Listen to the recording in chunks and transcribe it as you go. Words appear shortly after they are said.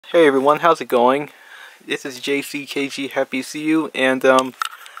Hey everyone, how's it going? This is JCKG, happy to see you, and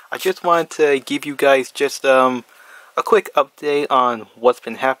I just wanted to give you guys just a quick update on what's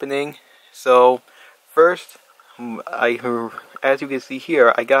been happening. So, first, as you can see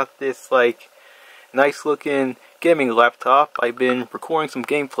here, I got this nice looking gaming laptop. I've been recording some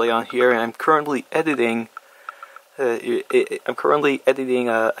gameplay on here, and I'm currently editing a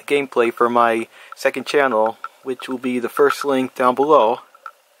gameplay for my second channel, which will be the first link down below.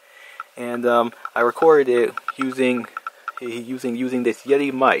 And I recorded it using this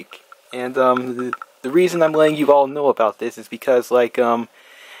Yeti mic. And the reason I'm letting you all know about this is because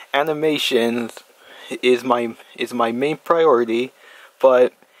animations is my main priority,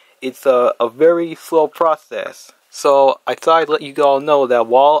 but it's a very slow process. So I thought I'd let you all know that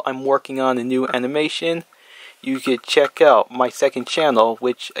while I'm working on a new animation, you could check out my second channel,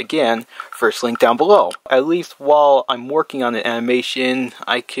 which again, first link down below. At least while I'm working on the animation,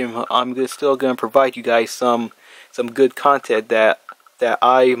 I'm still gonna provide you guys some good content that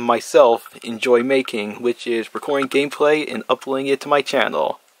I myself enjoy making, which is recording gameplay and uploading it to my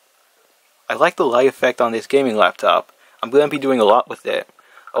channel. I like the light effect on this gaming laptop. I'm gonna be doing a lot with it.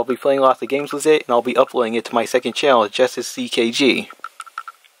 I'll be playing lots of games with it, and I'll be uploading it to my second channel, Justice CKG.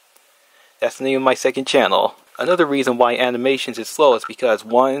 That's the name of my second channel. Another reason why animations is slow is because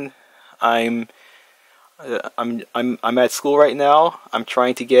one, I'm at school right now. I'm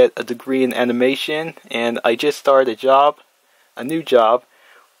trying to get a degree in animation, and I just started a new job.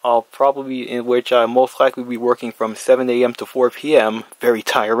 In which I'll most likely be working from 7 a.m. to 4 p.m. Very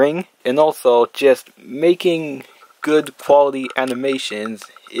tiring. And also, just making good quality animations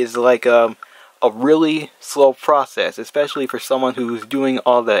is like a really slow process, especially for someone who's doing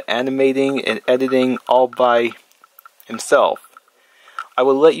all the animating and editing all by himself. I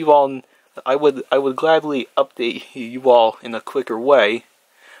would gladly update you all in a quicker way,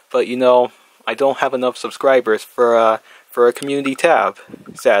 but I don't have enough subscribers for a community tab,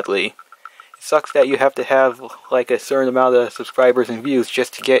 sadly. It sucks that you have to have a certain amount of subscribers and views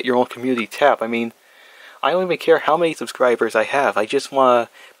just to get your own community tab. I mean, I don't even care how many subscribers I have. I just want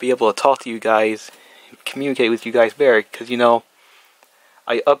to be able to talk to you guys, communicate with you guys better, because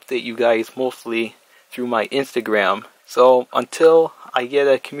I update you guys mostly through my Instagram. So until I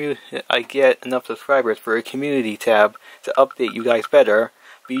get enough subscribers for a community tab to update you guys better,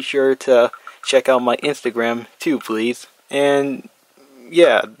 be sure to check out my Instagram too, please. And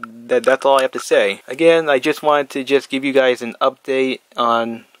yeah, that's all I have to say. Again, I just wanted to give you guys an update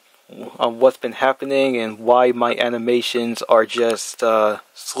on what's been happening and why my animations are just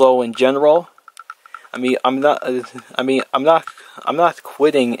slow in general. I'm not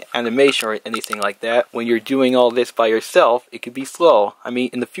quitting animation or anything like that. When you're doing all this by yourself, it could be slow.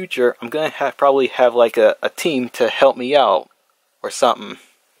 In the future, I'm gonna probably have a team to help me out or something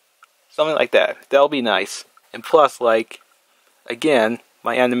like that. That'll be nice. And plus, again,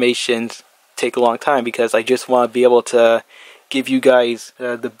 my animations take a long time because I just want to be able to give you guys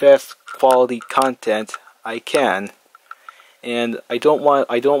the best quality content I can, and I don't want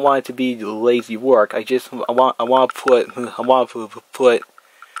it to be lazy work. I want to put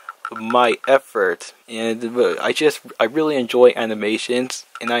my effort, and I really enjoy animations,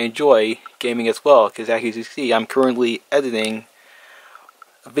 and I enjoy gaming as well. Because as you can see, I'm currently editing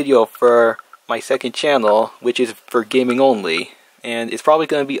a video for my second channel, which is for gaming only, and it's probably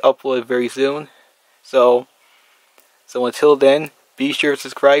going to be uploaded very soon. So until then, be sure to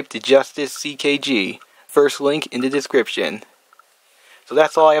subscribe to Justice CKG. First link in the description. So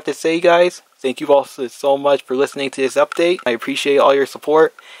that's all I have to say, guys. Thank you all so much for listening to this update. I appreciate all your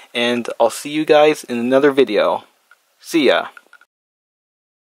support, and I'll see you guys in another video. See ya.